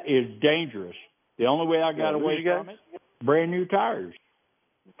 That is dangerous. The only way I got away from it, brand new tires.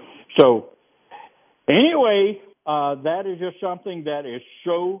 So anyway, that is just something that is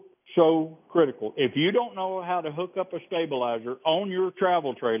so critical. If you don't know how to hook up a stabilizer on your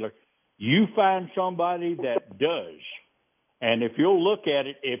travel trailer, you find somebody that does. And if you'll look at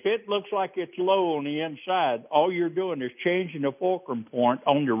it, if it looks like it's low on the inside, all you're doing is changing the fulcrum point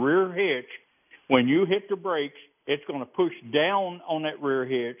on the rear hitch. When you hit the brakes, it's going to push down on that rear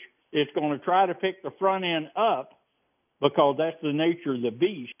hitch. It's going to try to pick the front end up because that's the nature of the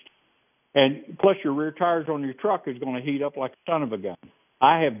beast. And plus your rear tires on your truck is going to heat up like a son of a gun.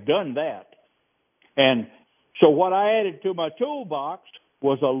 I have done that. And so what I added to my toolbox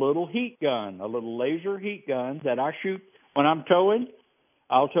was a little heat gun, a little laser heat gun that I shoot when I'm towing.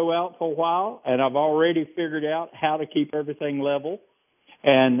 I'll tow out for a while, and I've already figured out how to keep everything level.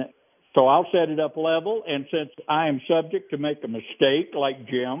 And So I'll set it up level, and since I am subject to make a mistake like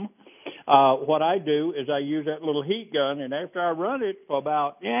Jim, what I do is I use that little heat gun, and after I run it for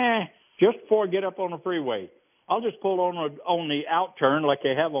about, just before I get up on the freeway, I'll just pull on the out turn like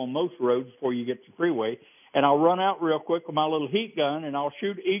they have on most roads before you get to the freeway, and I'll run out real quick with my little heat gun, and I'll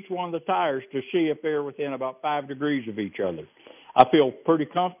shoot each one of the tires to see if they're within about 5 degrees of each other. I feel pretty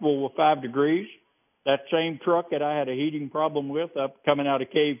comfortable with 5 degrees. That same truck that I had a heating problem with up coming out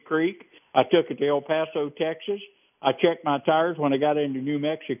of Cave Creek, I took it to El Paso, Texas. I checked my tires when I got into New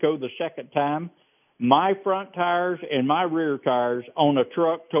Mexico the second time. My front tires and my rear tires on a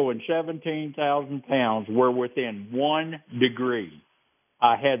truck towing 17,000 pounds were within 1 degree.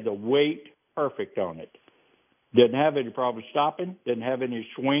 I had the weight perfect on it. Didn't have any problem stopping, didn't have any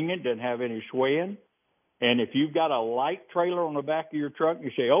swinging, didn't have any swaying. And if you've got a light trailer on the back of your truck,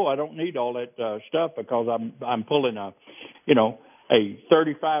 you say, "Oh, I don't need all that stuff because I'm pulling a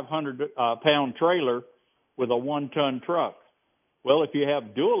 3,500 pound trailer with a 1-ton truck." Well, if you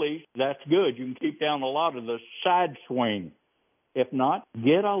have dualies, that's good. You can keep down a lot of the side swing. If not,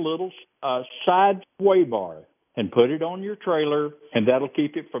 get a little side sway bar and put it on your trailer, and that'll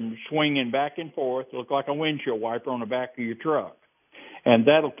keep it from swinging back and forth. It'll look like a windshield wiper on the back of your truck. And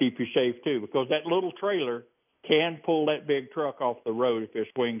that'll keep you safe, too, because that little trailer can pull that big truck off the road if it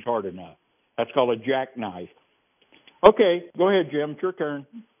swings hard enough. That's called a jackknife. Okay, go ahead, Jim. It's your turn.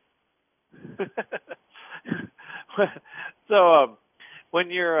 So when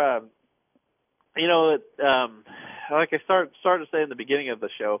you're, like I started to say in the beginning of the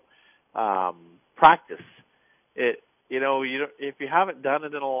show, practice. If you haven't done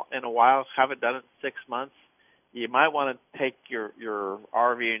it in a while, haven't done it in 6 months, you might want to take your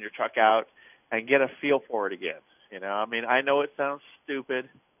RV and your truck out and get a feel for it again. I know it sounds stupid.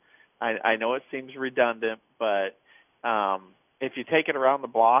 I know it seems redundant, but if you take it around the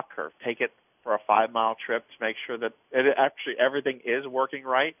block or take it for a 5-mile trip to make sure that everything is working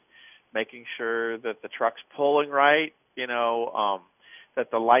right, making sure that the truck's pulling right, that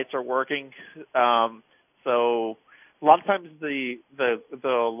the lights are working. So a lot of times the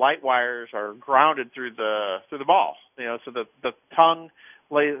light wires are grounded through the ball, so the tongue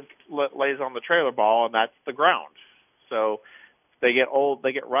lays on the trailer ball, and that's the ground. So they get old,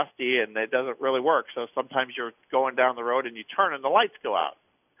 they get rusty, and it doesn't really work. So sometimes you're going down the road and you turn and the lights go out.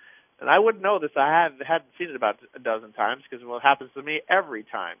 And I wouldn't know this. I hadn't seen it about a dozen times because it happens to me every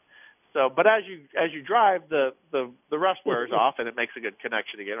time. So, but as you drive, the rust wears off and it makes a good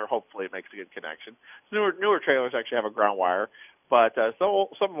connection again, or hopefully it makes a good connection. Newer trailers actually have a ground wire, but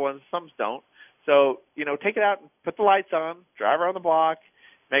some don't. So, take it out and put the lights on, drive around the block,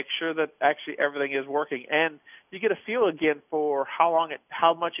 make sure that actually everything is working, and you get a feel again for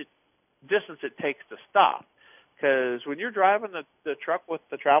how much distance it takes to stop. Because when you're driving the truck with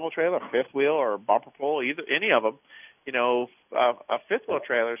the travel trailer, fifth wheel or bumper pull, any of them, a fifth wheel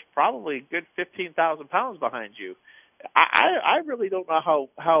trailer is probably a good 15,000 pounds behind you. I really don't know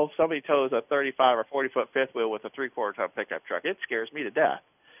how somebody tows a 35 or 40 foot fifth wheel with a 3/4 ton pickup truck. It scares me to death,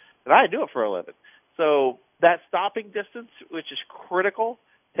 and I do it for a living. So that stopping distance, which is critical,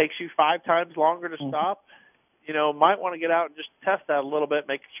 takes you 5 times longer to stop. Might want to get out and just test that a little bit,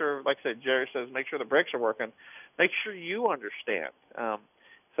 make sure, like I said, Jerry says, make sure the brakes are working. Make sure you understand.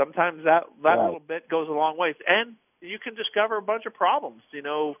 Sometimes that little bit goes a long ways, and you can discover a bunch of problems.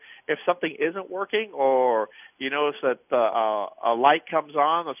 If something isn't working, or you notice that a light comes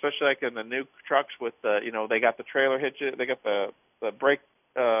on, especially like in the new trucks with they got the trailer hitch, they got the brake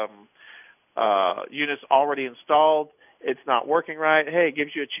units already installed. It's not working right. Hey, it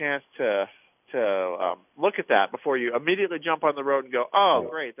gives you a chance to look at that before you immediately jump on the road and go, "Oh,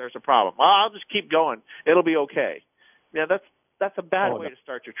 great, there's a problem. Well, I'll just keep going. It'll be okay." Yeah, that's a bad way to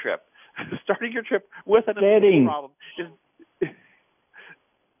start your trip. Starting your trip with an initial problem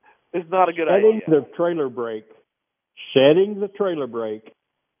is not a good idea. Setting the trailer brake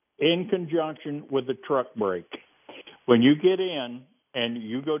in conjunction with the truck brake. When you get in and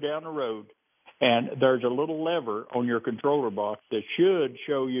you go down the road, and there's a little lever on your controller box that should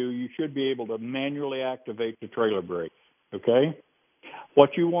show you should be able to manually activate the trailer brake, okay?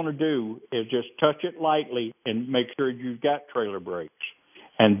 What you want to do is just touch it lightly and make sure you've got trailer brakes.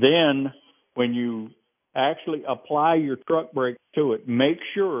 And then when you actually apply your truck brake to it, make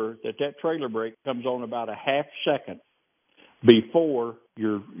sure that trailer brake comes on about a half second before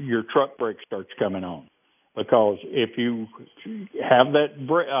your truck brake starts coming on. Because if you have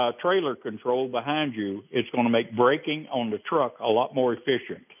that trailer control behind you, it's going to make braking on the truck a lot more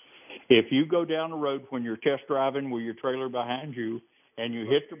efficient. If you go down the road when you're test driving with your trailer behind you and you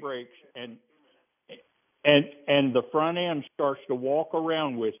hit the brakes and and the front end starts to walk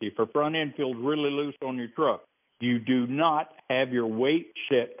around with you. If the front end feels really loose on your truck, you do not have your weight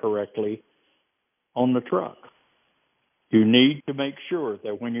set correctly on the truck. You need to make sure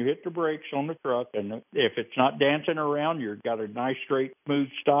that when you hit the brakes on the truck, and if it's not dancing around, you've got a nice, straight, smooth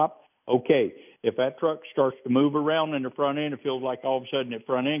stop, okay. If that truck starts to move around in the front end, it feels like all of a sudden the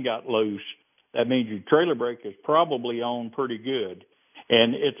front end got loose, that means your trailer brake is probably on pretty good,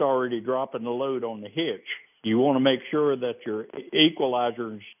 and it's already dropping the load on the hitch. You want to make sure that your equalizer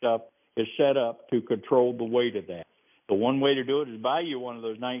and stuff is set up to control the weight of that. The one way to do it is buy you one of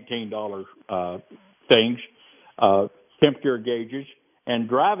those $19 things, temperature gauges, and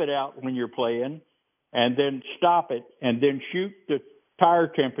drive it out when you're playing, and then stop it, and then shoot the tire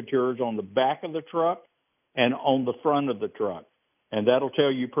temperatures on the back of the truck and on the front of the truck. And that'll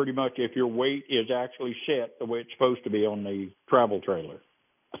tell you pretty much if your weight is actually set the way it's supposed to be on the travel trailer.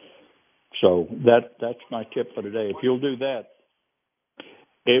 So that's my tip for today. If you'll do that,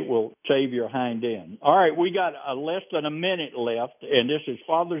 it will save your hind end. All right, we got less than a minute left, and this is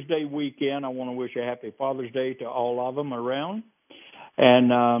Father's Day weekend. I want to wish a happy Father's Day to all of them around.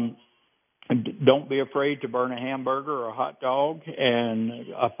 And don't be afraid to burn a hamburger or a hot dog. And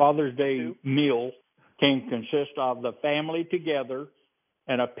a Father's Day meal can consist of the family together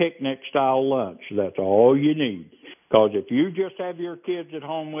and a picnic-style lunch. That's all you need. Because if you just have your kids at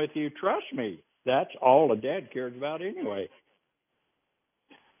home with you, trust me, that's all a dad cares about anyway.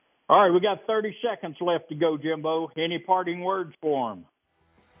 All right, we got 30 seconds left to go, Jimbo. Any parting words for them?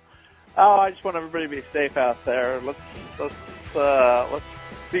 Oh, I just want everybody to be safe out there. Let's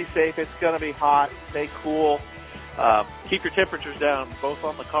be safe. It's going to be hot. Stay cool. Keep your temperatures down, both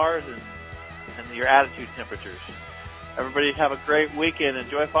on the cars and your attitude temperatures. Everybody have a great weekend.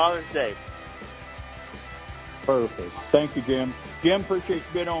 Enjoy Father's Day. Perfect. Thank you, Jim. Jim, appreciate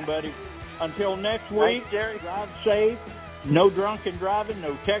you being on, buddy. Until next week, Thanks, Jerry. Drive safe. No drunken driving,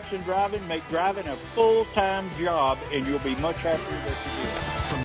 no Texan driving. Make driving a full-time job, and you'll be much happier that you did.